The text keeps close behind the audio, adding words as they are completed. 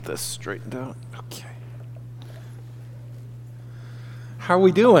this straightened out. Okay. How are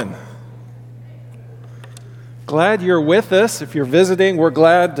we doing? Glad you're with us. If you're visiting, we're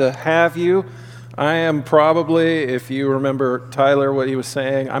glad to have you. I am probably, if you remember Tyler, what he was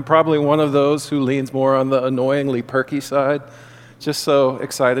saying, I'm probably one of those who leans more on the annoyingly perky side. Just so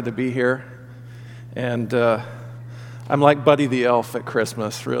excited to be here. And I'm like Buddy the Elf at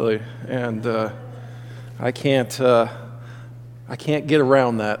Christmas, really. And I can't get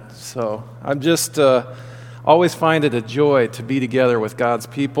around that. So I'm just always find it a joy to be together with God's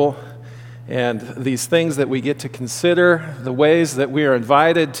people. And these things that we get to consider, the ways that we are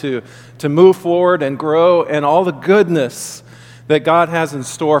invited to move forward and grow, and all the goodness that God has in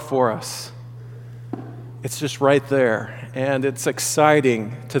store for us. It's just right there. And it's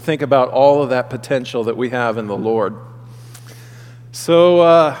exciting to think about all of that potential that we have in the Lord. So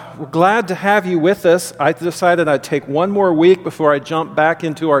we're glad to have you with us. I decided I'd take one more week before I jump back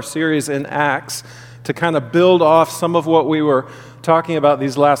into our series in Acts to kind of build off some of what we were talking about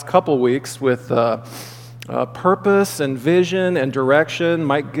these last couple weeks with purpose and vision and direction.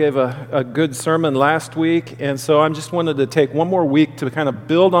 Mike gave a good sermon last week, and so I just wanted to take one more week to kind of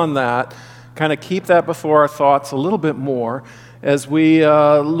build on that, kind of keep that before our thoughts a little bit more as we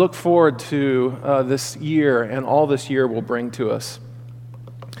look forward to this year and all this year will bring to us.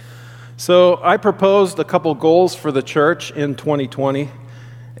 So I proposed a couple goals for the church in 2020,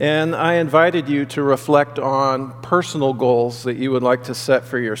 and I invited you to reflect on personal goals that you would like to set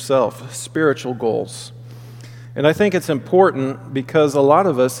for yourself, spiritual goals. And I think it's important because a lot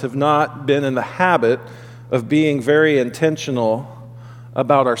of us have not been in the habit of being very intentional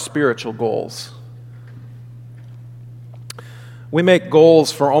about our spiritual goals. We make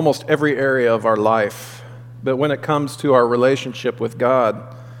goals for almost every area of our life, but when it comes to our relationship with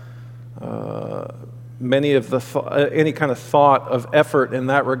God, many of any kind of thought of effort in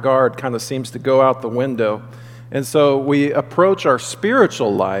that regard kind of seems to go out the window. And so we approach our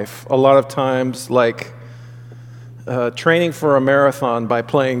spiritual life a lot of times like training for a marathon by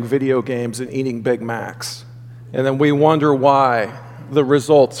playing video games and eating Big Macs. And then we wonder why the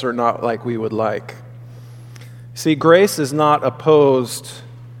results are not like we would like. See, grace is not opposed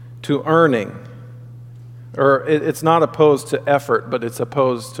to earning, or it's not opposed to effort, but it's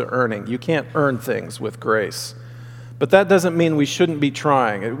opposed to earning. You can't earn things with grace. But that doesn't mean we shouldn't be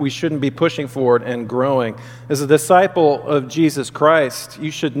trying. We shouldn't be pushing forward and growing. As a disciple of Jesus Christ,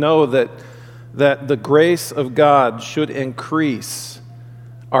 you should know that the grace of God should increase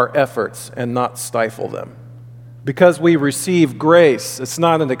our efforts and not stifle them. Because we receive grace, it's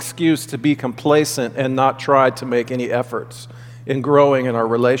not an excuse to be complacent and not try to make any efforts in growing in our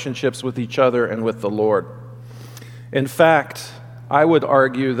relationships with each other and with the Lord. In fact, I would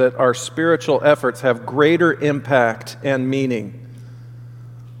argue that our spiritual efforts have greater impact and meaning,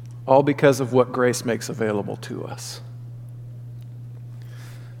 all because of what grace makes available to us.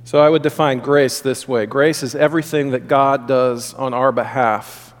 So I would define grace this way. Grace is everything that God does on our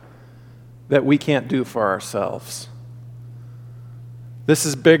behalf that we can't do for ourselves. This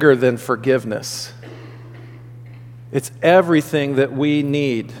is bigger than forgiveness. It's everything that we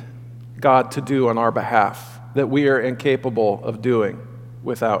need God to do on our behalf that we are incapable of doing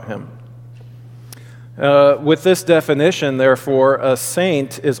without Him. With this definition, therefore, a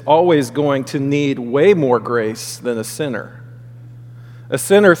saint is always going to need way more grace than a sinner. A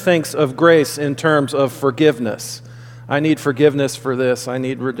sinner thinks of grace in terms of forgiveness. I need forgiveness for this. I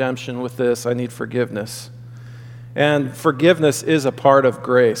need redemption with this. I need forgiveness. And forgiveness is a part of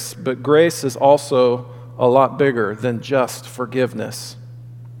grace, but grace is also a lot bigger than just forgiveness.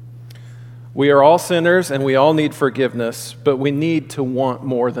 We are all sinners and we all need forgiveness, but we need to want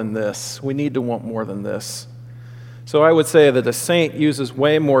more than this. We need to want more than this. So I would say that a saint uses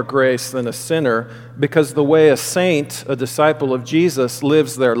way more grace than a sinner because the way a saint, a disciple of Jesus,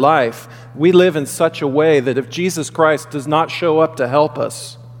 lives their life, we live in such a way that if Jesus Christ does not show up to help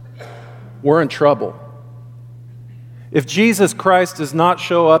us, we're in trouble. If Jesus Christ does not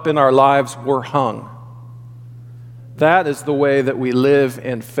show up in our lives, we're hung. That is the way that we live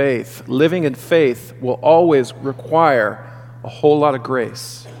in faith. Living in faith will always require a whole lot of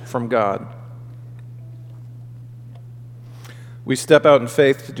grace from God. We step out in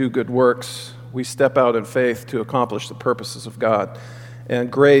faith to do good works. We step out in faith to accomplish the purposes of God.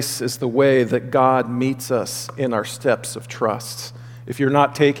 And grace is the way that God meets us in our steps of trust. If you're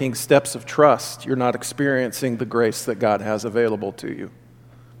not taking steps of trust, you're not experiencing the grace that God has available to you.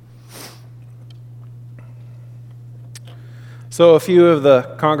 So a few of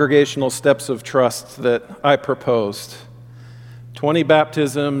the congregational steps of trust that I proposed. 20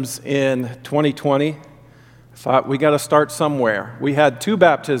 baptisms in 2020, Thought we got to start somewhere. We had 2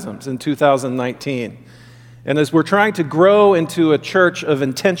 baptisms in 2019. And as we're trying to grow into a church of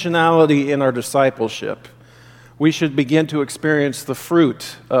intentionality in our discipleship, we should begin to experience the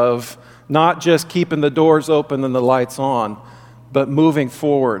fruit of not just keeping the doors open and the lights on, but moving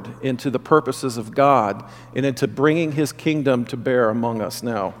forward into the purposes of God and into bringing His kingdom to bear among us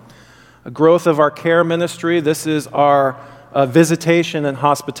now. A growth of our care ministry. This is our visitation and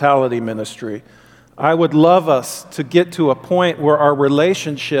hospitality ministry. I would love us to get to a point where our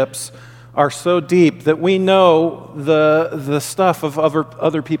relationships are so deep that we know the stuff of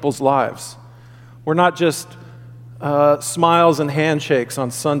other people's lives. We're not just smiles and handshakes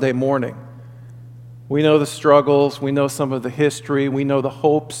on Sunday morning. We know the struggles, we know some of the history, we know the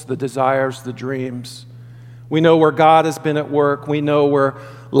hopes, the desires, the dreams. We know where God has been at work, we know where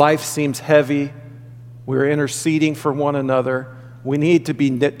life seems heavy. We're interceding for one another. We need to be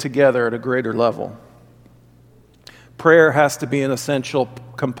knit together at a greater level. Prayer has to be an essential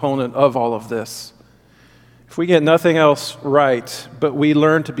component of all of this. If we get nothing else right, but we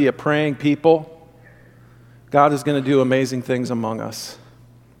learn to be a praying people, God is going to do amazing things among us.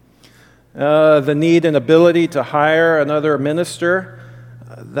 The need and ability to hire another minister,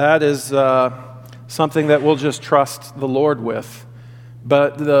 that is something that we'll just trust the Lord with.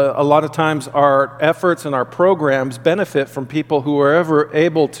 But a lot of times our efforts and our programs benefit from people who are ever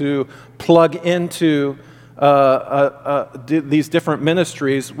able to plug into these different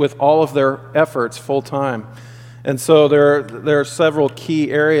ministries with all of their efforts full time. And so there are several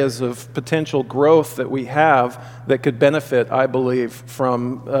key areas of potential growth that we have that could benefit, I believe,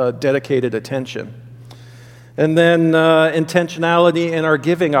 from dedicated attention. And then intentionality in our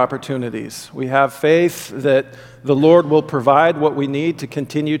giving opportunities. We have faith that the Lord will provide what we need to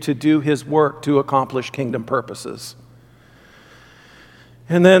continue to do His work to accomplish kingdom purposes.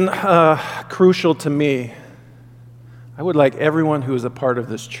 And then, crucial to me, I would like everyone who is a part of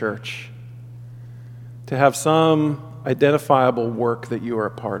this church to have some identifiable work that you are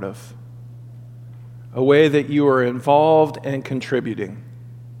a part of, a way that you are involved and contributing.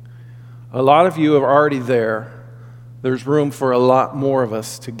 A lot of you are already there. There's room for a lot more of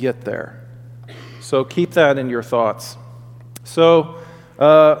us to get there. So keep that in your thoughts. So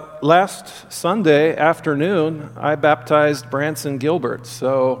last Sunday afternoon, I baptized Branson Gilbert.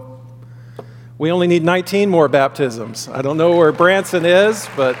 So we only need 19 more baptisms. I don't know where Branson is,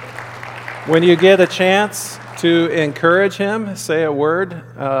 but when you get a chance to encourage him, say a word.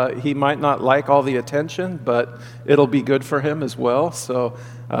 He might not like all the attention, but it'll be good for him as well. So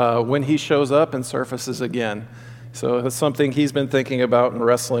when he shows up and surfaces again. So that's something he's been thinking about and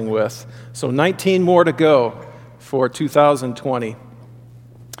wrestling with. So 19 more to go for 2020.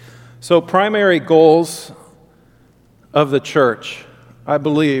 So primary goals of the church, I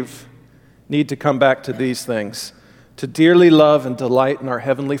believe, need to come back to these things. To dearly love and delight in our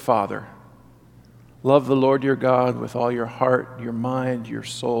Heavenly Father. Love the Lord your God with all your heart, your mind, your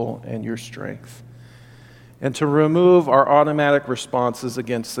soul, and your strength. And to remove our automatic responses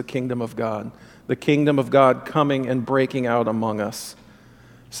against the kingdom of God coming and breaking out among us.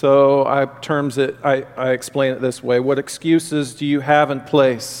 So I explain it this way. What excuses do you have in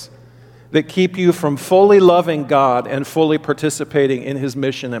place that keep you from fully loving God and fully participating in His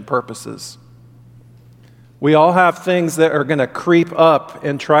mission and purposes? We all have things that are going to creep up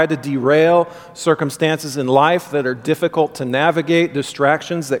and try to derail circumstances in life that are difficult to navigate,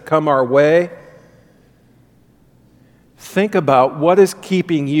 distractions that come our way. Think about what is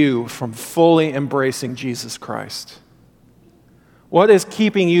keeping you from fully embracing Jesus Christ. What is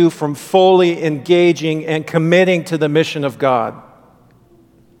keeping you from fully engaging and committing to the mission of God?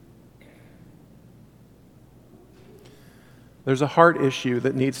 There's a heart issue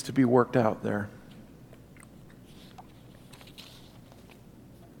that needs to be worked out there.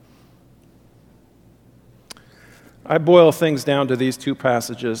 I boil things down to these two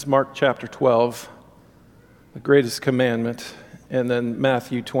passages, Mark chapter 12, the greatest commandment, and then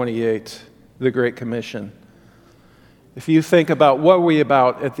Matthew 28, the Great Commission. If you think about what we're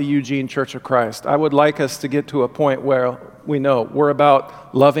about at the Eugene Church of Christ, I would like us to get to a point where we know we're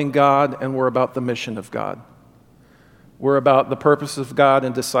about loving God and we're about the mission of God. We're about the purpose of God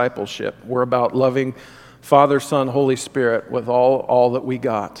and discipleship. We're about loving Father, Son, Holy Spirit with all that we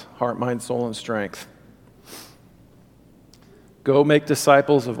got, heart, mind, soul, and strength. Go make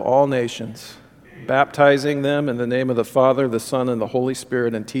disciples of all nations, baptizing them in the name of the Father, the Son, and the Holy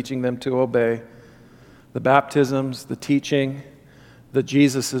Spirit, and teaching them to obey the baptisms, the teaching that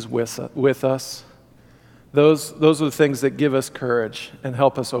Jesus is with us. Those are the things that give us courage and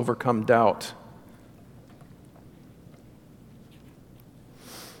help us overcome doubt.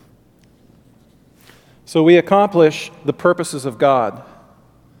 So we accomplish the purposes of God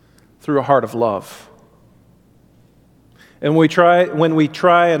through a heart of love. And when we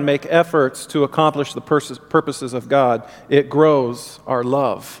try and make efforts to accomplish the purposes of God, it grows our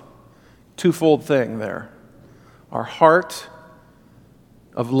love. Twofold thing there. Our heart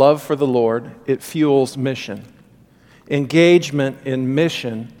of love for the Lord, it fuels mission. Engagement in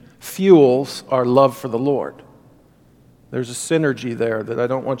mission fuels our love for the Lord. There's a synergy there that I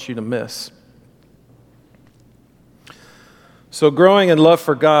don't want you to miss. So growing in love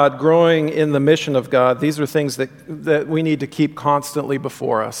for God, growing in the mission of God, these are things that we need to keep constantly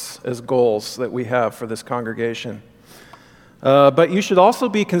before us as goals that we have for this congregation. But you should also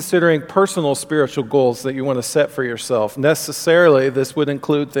be considering personal spiritual goals that you want to set for yourself. Necessarily, this would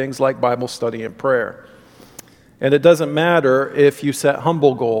include things like Bible study and prayer. And it doesn't matter if you set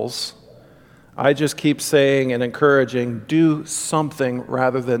humble goals. I just keep saying and encouraging, do something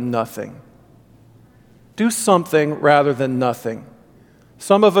rather than nothing. Do something rather than nothing.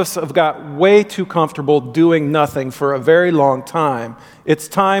 Some of us have got way too comfortable doing nothing for a very long time. It's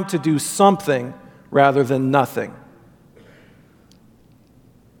time to do something rather than nothing.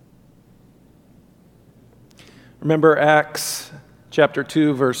 Remember Acts chapter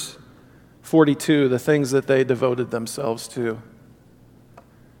 2, verse 42, the things that they devoted themselves to.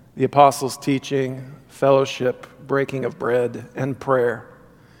 The apostles' teaching, fellowship, breaking of bread, and prayer.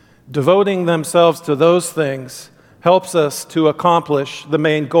 Devoting themselves to those things helps us to accomplish the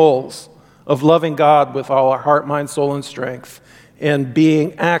main goals of loving God with all our heart, mind, soul, and strength, and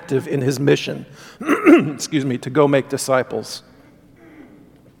being active in His mission, to go make disciples.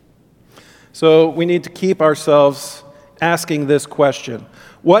 So we need to keep ourselves asking this question.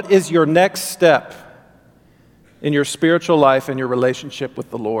 What is your next step in your spiritual life and your relationship with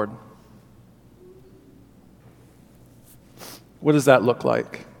the Lord? What does that look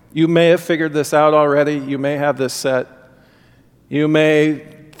like? You may have figured this out already. You may have this set. You may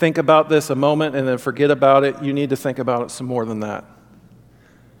think about this a moment and then forget about it. You need to think about it some more than that.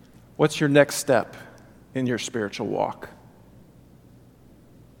 What's your next step in your spiritual walk?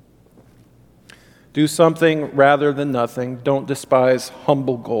 Do something rather than nothing. Don't despise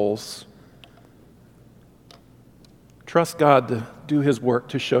humble goals. Trust God to do His work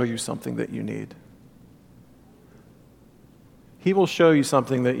to show you something that you need. He will show you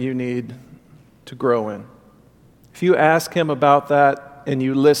something that you need to grow in. If you ask Him about that and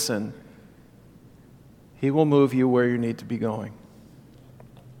you listen, He will move you where you need to be going.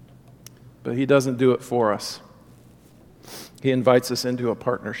 But He doesn't do it for us. He invites us into a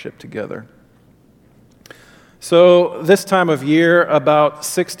partnership together. So this time of year, about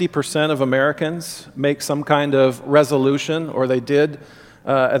 60% of Americans make some kind of resolution, or they did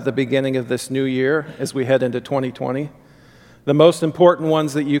at the beginning of this new year as we head into 2020. The most important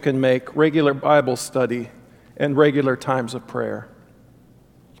ones that you can make: regular Bible study and regular times of prayer.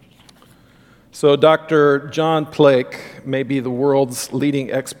 So Dr. John Plake may be the world's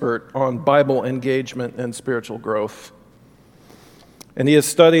leading expert on Bible engagement and spiritual growth. And he has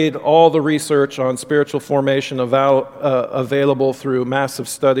studied all the research on spiritual formation available through massive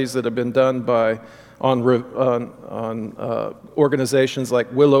studies that have been done on organizations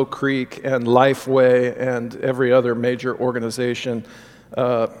like Willow Creek and Lifeway and every other major organization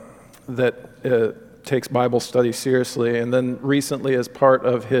that takes Bible study seriously. And then recently, as part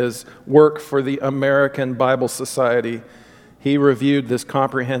of his work for the American Bible Society, he reviewed this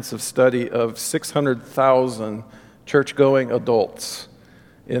comprehensive study of 600,000 church-going adults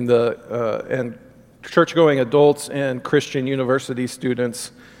and church-going adults and Christian university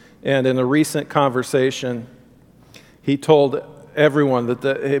students. And in a recent conversation, he told everyone that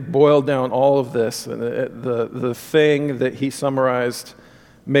it boiled down all of this, and the thing that he summarized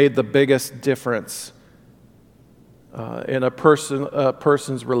made the biggest difference in a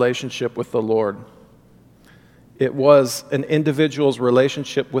person's relationship with the Lord. It was an individual's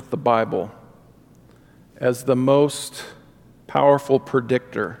relationship with the Bible as the most powerful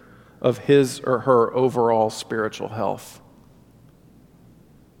predictor of his or her overall spiritual health.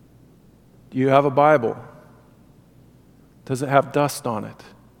 Do you have a Bible? Does it have dust on it?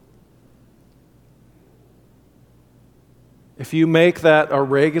 If you make that a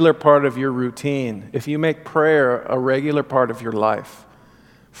regular part of your routine, if you make prayer a regular part of your life,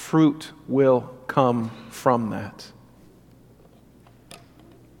 fruit will come from that.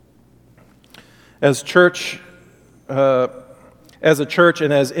 As a church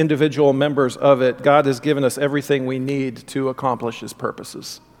and as individual members of it, God has given us everything we need to accomplish His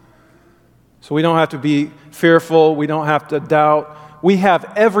purposes. So we don't have to be fearful, we don't have to doubt, we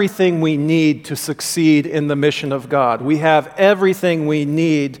have everything we need to succeed in the mission of God. We have everything we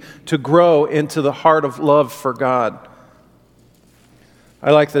need to grow into the heart of love for God.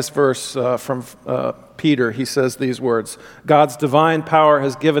 I like this verse from Peter. He says these words, God's divine power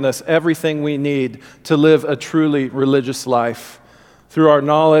has given us everything we need to live a truly religious life through our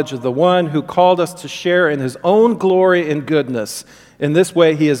knowledge of the one who called us to share in his own glory and goodness. In this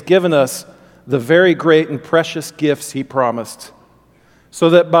way, he has given us the very great and precious gifts he promised, so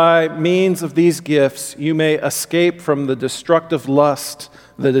that by means of these gifts you may escape from the destructive lust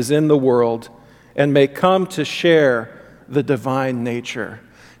that is in the world and may come to share the divine nature.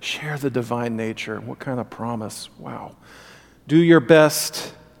 Share the divine nature. What kind of promise? Wow. Do your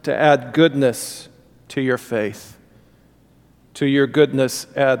best to add goodness to your faith. To your goodness,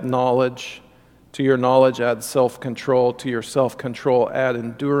 add knowledge. To your knowledge, add self-control. To your self-control, add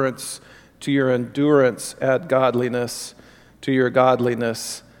endurance. To your endurance, add godliness. To your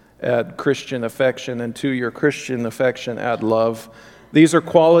godliness, add Christian affection. And to your Christian affection, add love. These are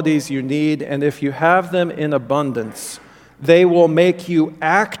qualities you need, and if you have them in abundance, they will make you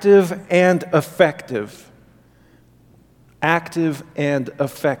active and effective. Active and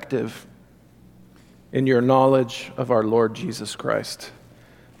effective in your knowledge of our Lord Jesus Christ.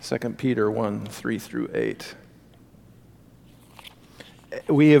 2 Peter 1, 3 through 8.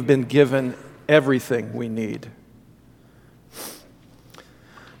 We have been given everything we need.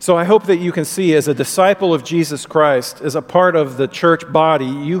 So I hope that you can see, as a disciple of Jesus Christ, as a part of the church body,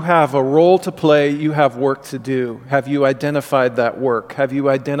 you have a role to play, you have work to do. Have you identified that work? Have you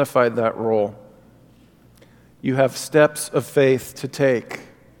identified that role? You have steps of faith to take.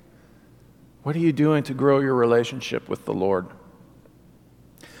 What are you doing to grow your relationship with the Lord?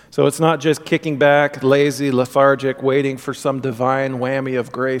 So it's not just kicking back, lazy, lethargic, waiting for some divine whammy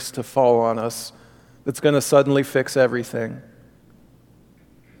of grace to fall on us that's going to suddenly fix everything.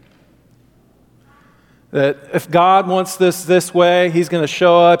 That if God wants this way, he's going to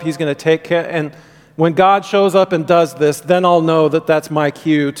show up, he's going to take care. And when God shows up and does this, then I'll know that that's my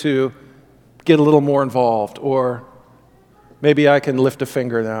cue to get a little more involved. Or maybe I can lift a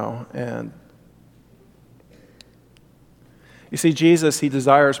finger now. And you see, Jesus, he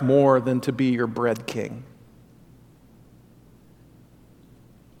desires more than to be your bread king.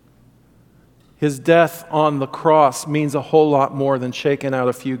 His death on the cross means a whole lot more than shaking out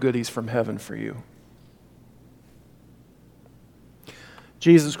a few goodies from heaven for you.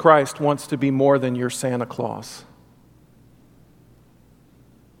 Jesus Christ wants to be more than your Santa Claus.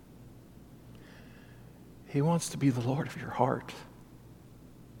 He wants to be the Lord of your heart.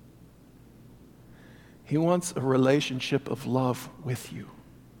 He wants a relationship of love with you.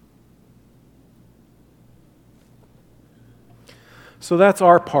 So that's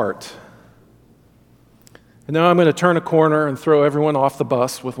our part. And now I'm going to turn a corner and throw everyone off the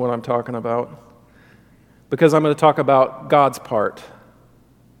bus with what I'm talking about, because I'm going to talk about God's part.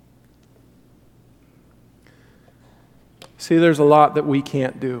 See, there's a lot that we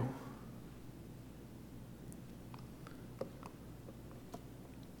can't do.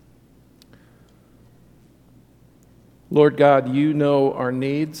 Lord God, you know our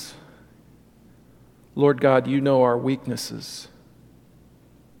needs. Lord God, you know our weaknesses.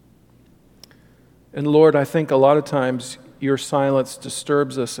 And Lord, I think a lot of times your silence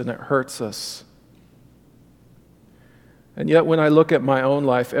disturbs us and it hurts us. And yet when I look at my own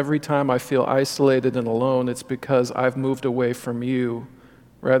life, every time I feel isolated and alone, it's because I've moved away from you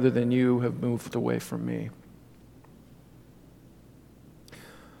rather than you have moved away from me.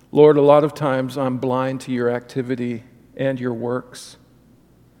 Lord, a lot of times I'm blind to your activity and your works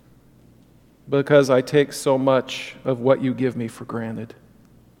because I take so much of what you give me for granted.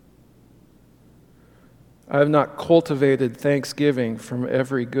 I have not cultivated thanksgiving from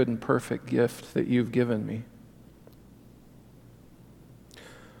every good and perfect gift that you've given me.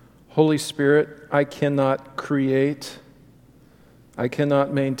 Holy Spirit, I cannot create, I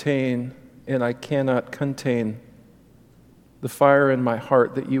cannot maintain, and I cannot contain the fire in my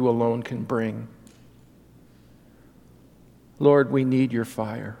heart that you alone can bring. Lord, we need your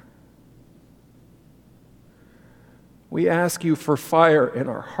fire. We ask you for fire in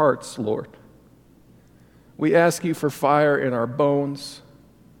our hearts, Lord. We ask you for fire in our bones.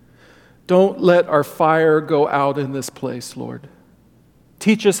 Don't let our fire go out in this place, Lord.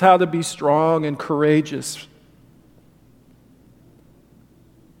 Teach us how to be strong and courageous.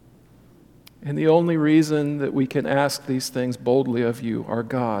 And the only reason that we can ask these things boldly of you, our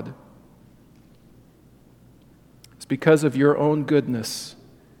God, is because of your own goodness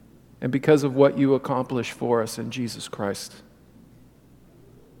and because of what you accomplish for us in Jesus Christ.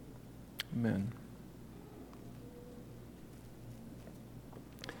 Amen.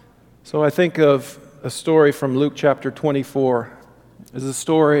 So I think of a story from Luke chapter 24. It's a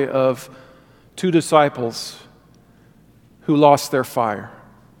story of two disciples who lost their fire.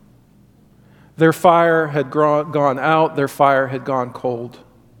 Their fire had gone out, their fire had gone cold.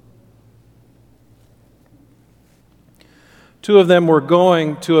 Two of them were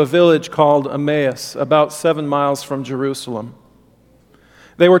going to a village called Emmaus, about 7 miles from Jerusalem.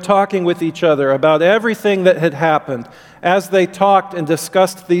 They were talking with each other about everything that had happened as they talked and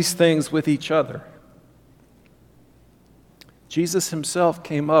discussed these things with each other. Jesus himself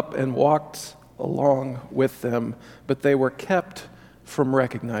came up and walked along with them, but they were kept from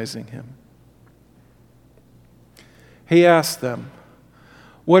recognizing him. He asked them,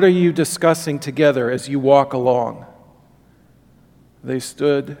 "What are you discussing together as you walk along?" They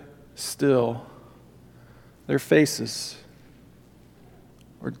stood still. Their faces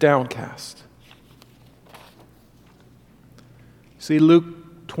were downcast. See,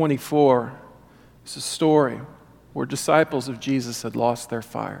 Luke 24 is a story where disciples of Jesus had lost their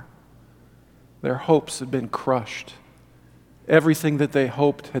fire. Their hopes had been crushed. Everything that they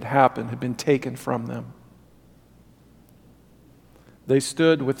hoped had happened had been taken from them. They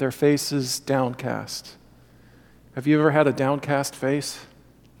stood with their faces downcast. Have you ever had a downcast face?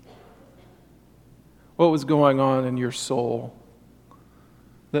 What was going on in your soul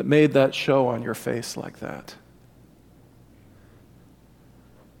that made that show on your face like that?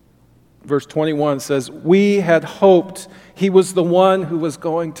 Verse 21 says, "We had hoped he was the one who was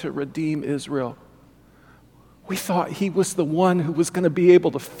going to redeem Israel. We thought he was the one who was going to be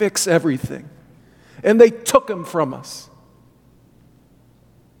able to fix everything. And they took him from us."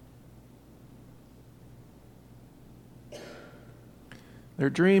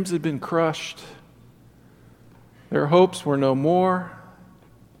 Their dreams had been crushed. Their hopes were no more.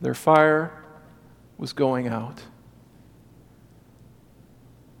 Their fire was going out.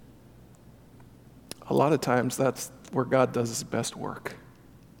 A lot of times that's where God does his best work.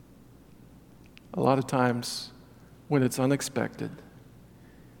 A lot of times when it's unexpected,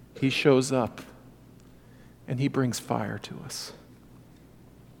 he shows up and he brings fire to us.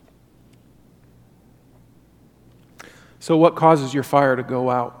 So what causes your fire to go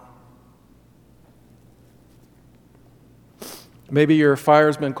out? Maybe your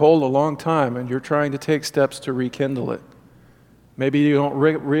fire's been cold a long time and you're trying to take steps to rekindle it. Maybe you don't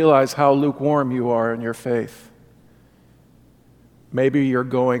realize how lukewarm you are in your faith. Maybe you're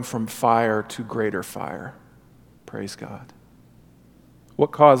going from fire to greater fire. Praise God.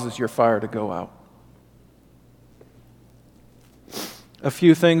 What causes your fire to go out? A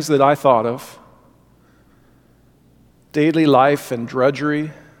few things that I thought of. Daily life and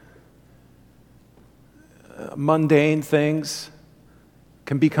drudgery, mundane things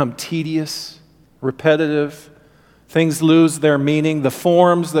can become tedious, repetitive. Things lose their meaning. The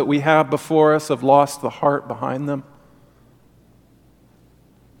forms that we have before us have lost the heart behind them.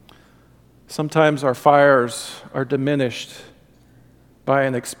 Sometimes our fires are diminished by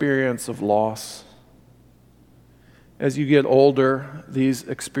an experience of loss. As you get older, these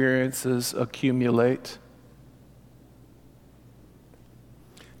experiences accumulate.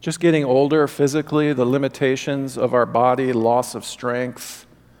 Just getting older physically, the limitations of our body, loss of strength,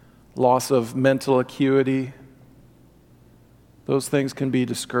 loss of mental acuity, those things can be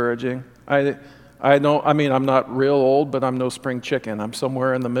discouraging. I'm not real old, but I'm no spring chicken. I'm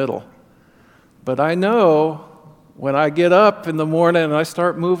somewhere in the middle. But I know when I get up in the morning and I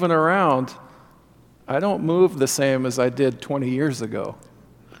start moving around, I don't move the same as I did 20 years ago.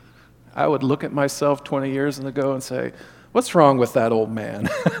 I would look at myself 20 years ago and say, "What's wrong with that old man?"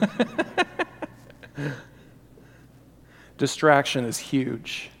 Distraction is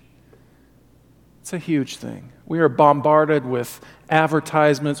huge. It's a huge thing. We are bombarded with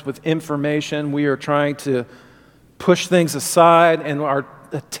advertisements, with information. We are trying to push things aside, and our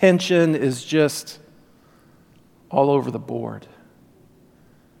attention is just all over the board.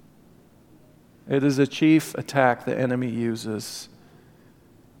 It is a chief attack the enemy uses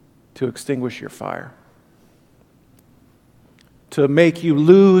to extinguish your fire, to make you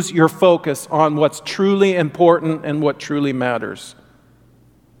lose your focus on what's truly important and what truly matters.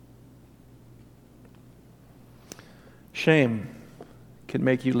 Shame can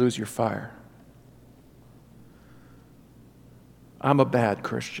make you lose your fire. I'm a bad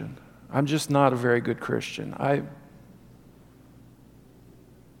Christian. I'm just not a very good Christian. I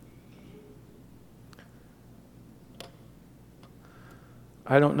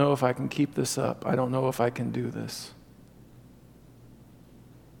don't know if I can keep this up. I don't know if I can do this.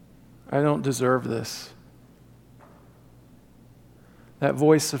 I don't deserve this. That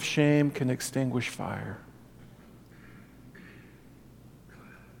voice of shame can extinguish fire.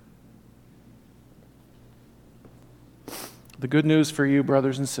 The good news for you,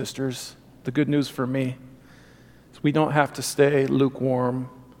 brothers and sisters, the good news for me, is we don't have to stay lukewarm.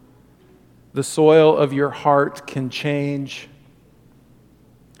 The soil of your heart can change.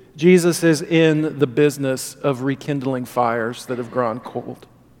 Jesus is in the business of rekindling fires that have grown cold.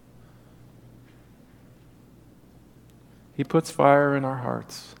 He puts fire in our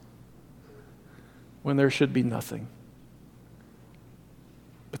hearts when there should be nothing.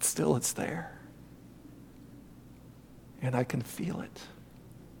 But still it's there. And I can feel it.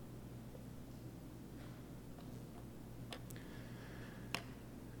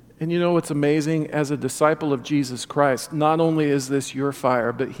 And you know what's amazing? As a disciple of Jesus Christ, not only is this your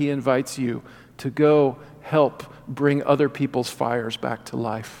fire, but he invites you to go help bring other people's fires back to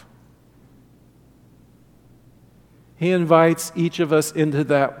life. He invites each of us into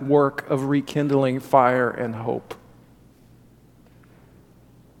that work of rekindling fire and hope.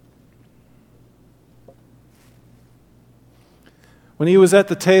 When he was at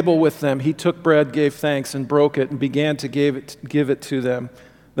the table with them, he took bread, gave thanks, and broke it, and began to give it to them.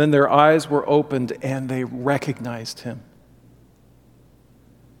 Then their eyes were opened, and they recognized him.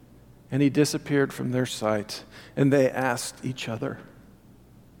 And he disappeared from their sight, and they asked each other,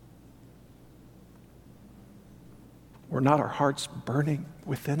 "Were not our hearts burning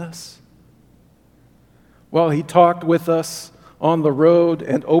within us?" While he talked with us on the road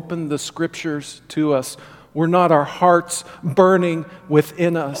and opened the scriptures to us, were not our hearts burning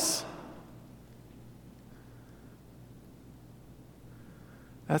within us?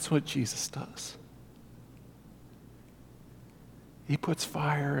 That's what Jesus does. He puts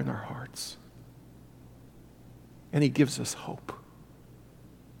fire in our hearts. And he gives us hope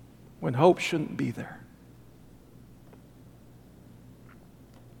when hope shouldn't be there.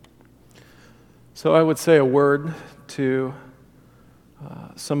 So I would say a word to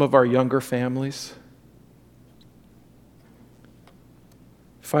some of our younger families.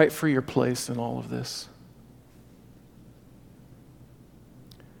 Fight for your place in all of this.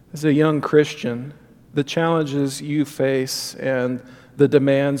 As a young Christian, the challenges you face and the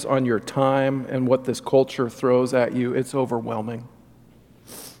demands on your time and what this culture throws at you, it's overwhelming.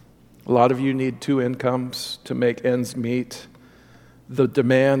 A lot of you need 2 incomes to make ends meet. The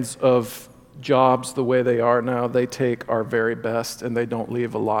demands of jobs the way they are now, they take our very best and they don't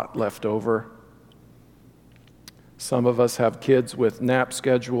leave a lot left over. Some of us have kids with nap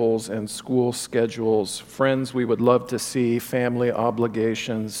schedules and school schedules, friends we would love to see, family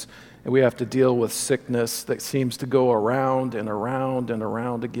obligations, and we have to deal with sickness that seems to go around and around and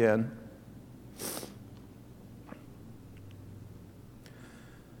around again.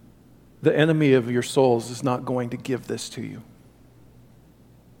 The enemy of your souls is not going to give this to you.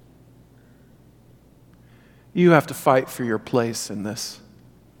 You have to fight for your place in this.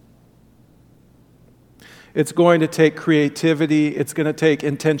 It's going to take creativity. It's going to take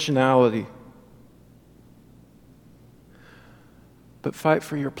intentionality. But fight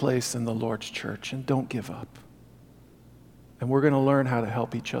for your place in the Lord's church and don't give up. And we're going to learn how to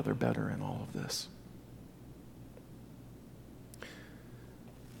help each other better in all of this.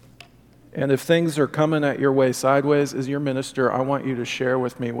 And if things are coming at your way sideways, as your minister, I want you to share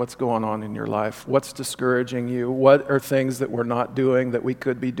with me what's going on in your life. What's discouraging you? What are things that we're not doing that we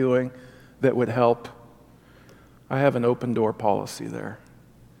could be doing that would help? I have an open door policy there.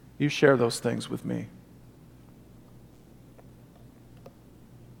 You share those things with me.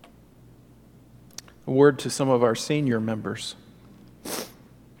 A word to some of our senior members.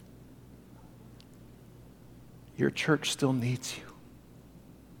 Your church still needs you.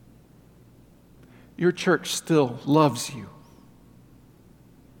 Your church still loves you.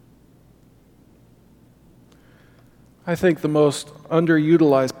 I think the most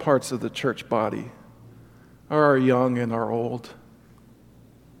underutilized parts of the church body are our young and our old.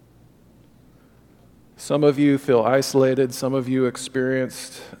 Some of you feel isolated. Some of you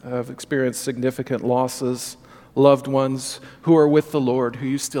have experienced significant losses, loved ones who are with the Lord, who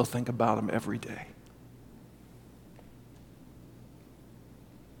you still think about them every day.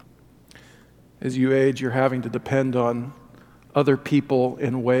 As you age, you're having to depend on other people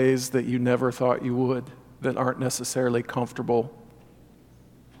in ways that you never thought you would, that aren't necessarily comfortable.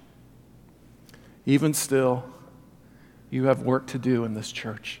 Even still, you have work to do in this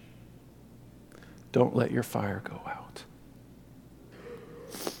church. Don't let your fire go out.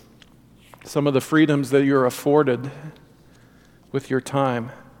 Some of the freedoms that you're afforded with your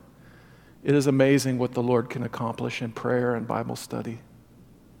time, it is amazing what the Lord can accomplish in prayer and Bible study.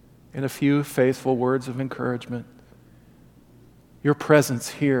 In a few faithful words of encouragement. Your presence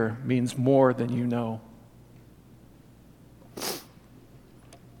here means more than you know.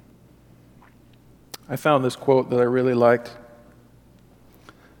 I found this quote that I really liked.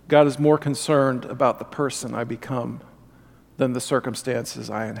 God is more concerned about the person I become than the circumstances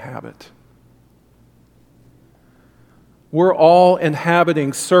I inhabit. We're all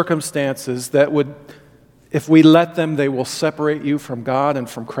inhabiting circumstances that would, if we let them, they will separate you from God and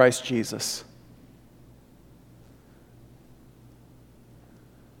from Christ Jesus.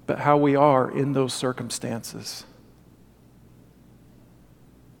 But how we are in those circumstances,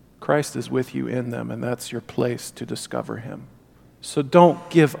 Christ is with you in them, and that's your place to discover Him. So don't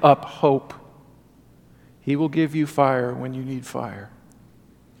give up hope. He will give you fire when you need fire.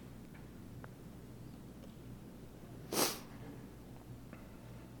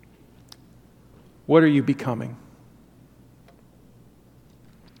 What are you becoming?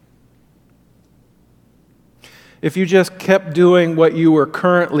 If you just kept doing what you were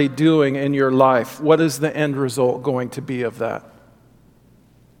currently doing in your life, what is the end result going to be of that?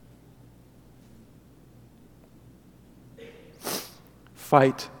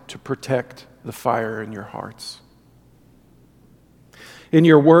 Fight to protect the fire in your hearts. In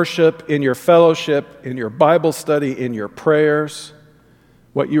your worship, in your fellowship, in your Bible study, in your prayers,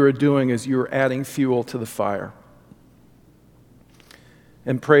 what you are doing is you are adding fuel to the fire.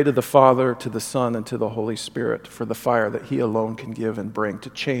 And pray to the Father, to the Son, and to the Holy Spirit for the fire that He alone can give and bring to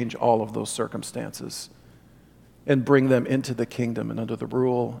change all of those circumstances and bring them into the kingdom and under the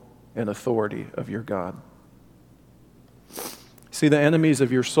rule and authority of your God. See, the enemies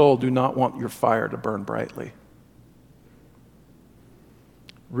of your soul do not want your fire to burn brightly.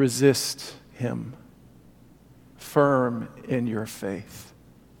 Resist him, firm in your faith.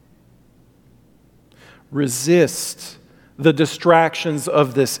 Resist the distractions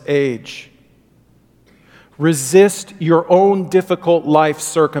of this age. Resist your own difficult life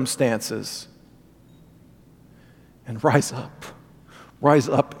circumstances. And rise up. Rise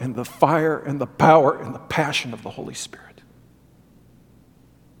up in the fire and the power and the passion of the Holy Spirit.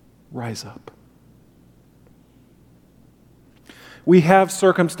 Rise up. We have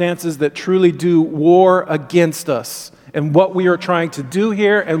circumstances that truly do war against us and what we are trying to do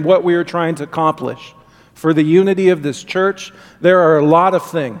here and what we are trying to accomplish. For the unity of this church, there are a lot of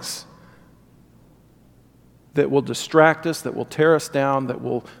things that will distract us, that will tear us down, that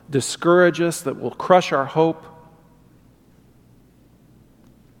will discourage us, that will crush our hope.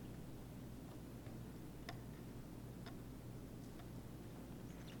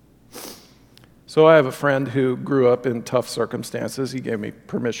 So I have a friend who grew up in tough circumstances. He gave me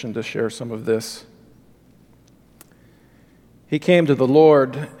permission to share some of this. He came to the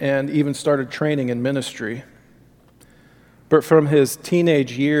Lord and even started training in ministry. But from his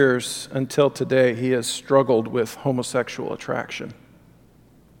teenage years until today, he has struggled with homosexual attraction.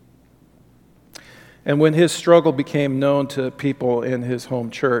 And when his struggle became known to people in his home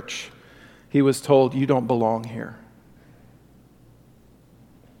church, he was told, "You don't belong here."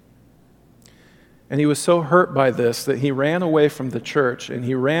 And he was so hurt by this that he ran away from the church and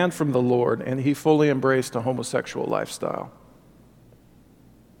he ran from the Lord and he fully embraced a homosexual lifestyle.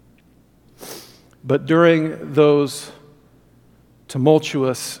 But during those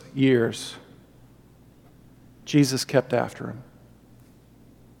tumultuous years, Jesus kept after him.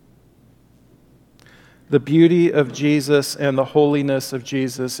 The beauty of Jesus and the holiness of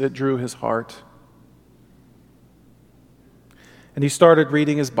Jesus, it drew his heart. And he started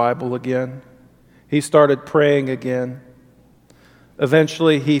reading his Bible again. He started praying again.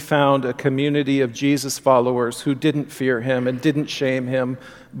 Eventually, he found a community of Jesus followers who didn't fear him and didn't shame him,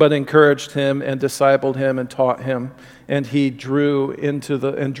 but encouraged him and discipled him and taught him. And he drew him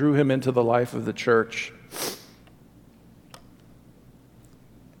into the life of the church.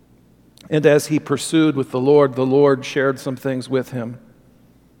 And as he pursued with the Lord shared some things with him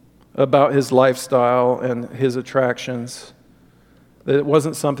about his lifestyle and his attractions. That it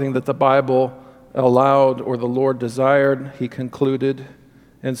wasn't something that the Bible allowed or the Lord desired, he concluded.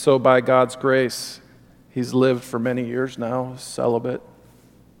 And so by God's grace, he's lived for many years now, celibate,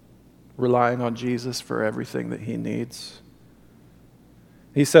 relying on Jesus for everything that he needs.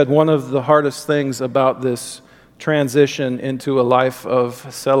 He said one of the hardest things about this transition into a life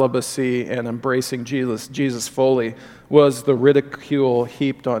of celibacy and embracing Jesus fully was the ridicule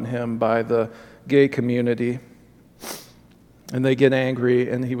heaped on him by the gay community. And they get angry,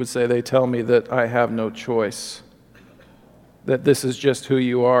 and he would say, "They tell me that I have no choice, that this is just who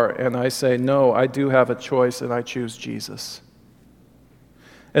you are." And I say, "No, I do have a choice, and I choose Jesus."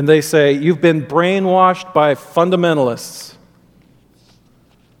 And they say, "You've been brainwashed by fundamentalists."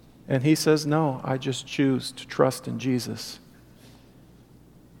 And he says, "No, I just choose to trust in Jesus."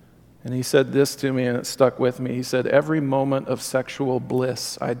 And he said this to me, and it stuck with me. He said, "Every moment of sexual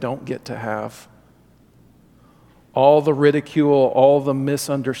bliss I don't get to have, all the ridicule, all the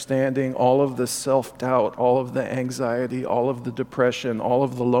misunderstanding, all of the self-doubt, all of the anxiety, all of the depression, all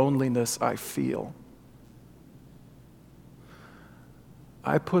of the loneliness I feel.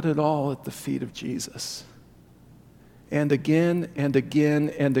 I put it all at the feet of Jesus. And again and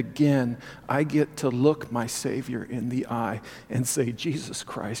again and again, I get to look my Savior in the eye and say, Jesus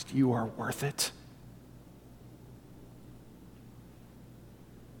Christ, you are worth it.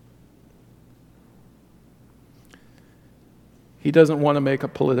 He doesn't want to make a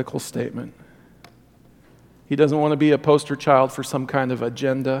political statement. He doesn't want to be a poster child for some kind of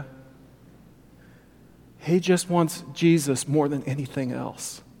agenda. He just wants Jesus more than anything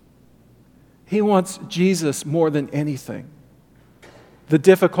else. He wants Jesus more than anything. The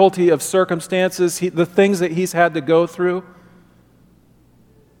difficulty of circumstances, the things that he's had to go through,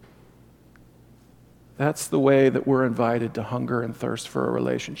 that's the way that we're invited to hunger and thirst for a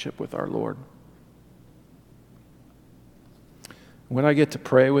relationship with our Lord. When I get to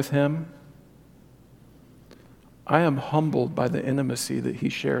pray with him, I am humbled by the intimacy that he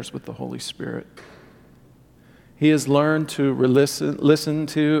shares with the Holy Spirit. He has learned to listen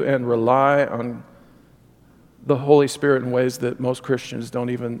to and rely on the Holy Spirit in ways that most Christians don't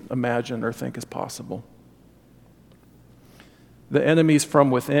even imagine or think is possible. The enemies from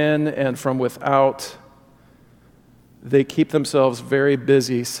within and from without, they keep themselves very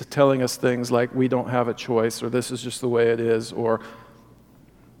busy telling us things like we don't have a choice, or this is just the way it is, or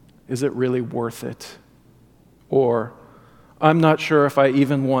is it really worth it? Or I'm not sure if I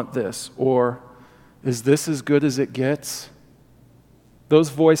even want this, or is this as good as it gets? Those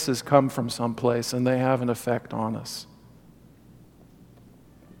voices come from someplace and they have an effect on us.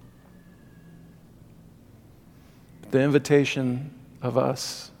 The invitation of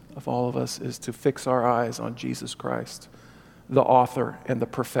all of us, is to fix our eyes on Jesus Christ, the author and the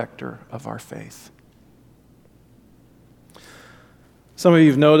perfecter of our faith. Some of you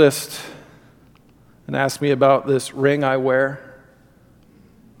have noticed and asked me about this ring I wear.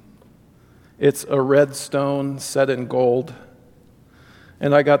 It's a red stone set in gold.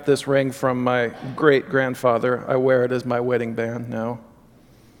 And I got this ring from my great-grandfather. I wear it as my wedding band now.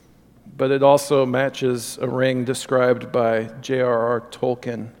 But it also matches a ring described by J.R.R.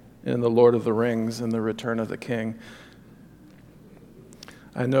 Tolkien in The Lord of the Rings and The Return of the King.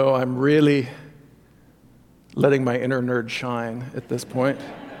 I know I'm really letting my inner nerd shine at this point.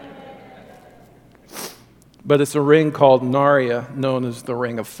 But it's a ring called Narya, known as the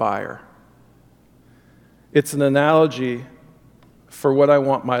Ring of Fire. It's an analogy for what I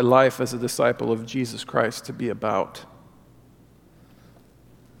want my life as a disciple of Jesus Christ to be about.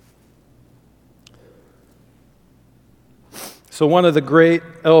 So one of the great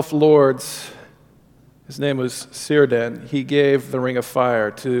elf lords, his name was Círdan, he gave the Ring of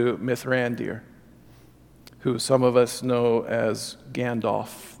Fire to Mithrandir, who some of us know as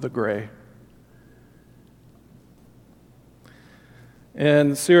Gandalf the Grey.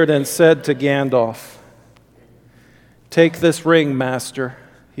 And Círdan said to Gandalf, "Take this ring, master,"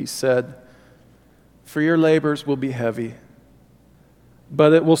 he said, "for your labors will be heavy,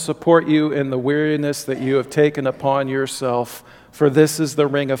 but it will support you in the weariness that you have taken upon yourself, for this is the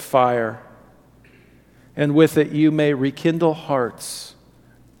ring of fire, and with it you may rekindle hearts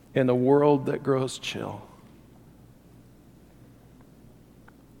in a world that grows chill."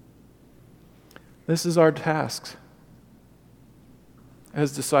 This is our task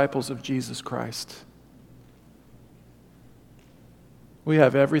as disciples of Jesus Christ. We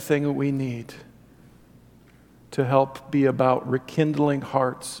have everything that we need to help be about rekindling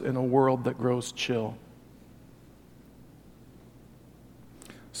hearts in a world that grows chill.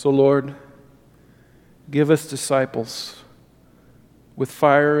 So, Lord, give us disciples with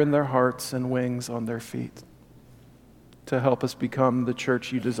fire in their hearts and wings on their feet to help us become the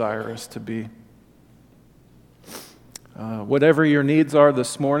church you desire us to be. Whatever your needs are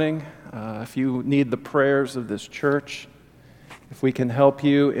this morning, if you need the prayers of this church, if we can help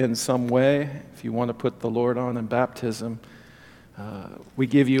you in some way, if you want to put the Lord on in baptism, we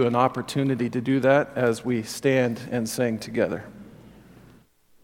give you an opportunity to do that as we stand and sing together.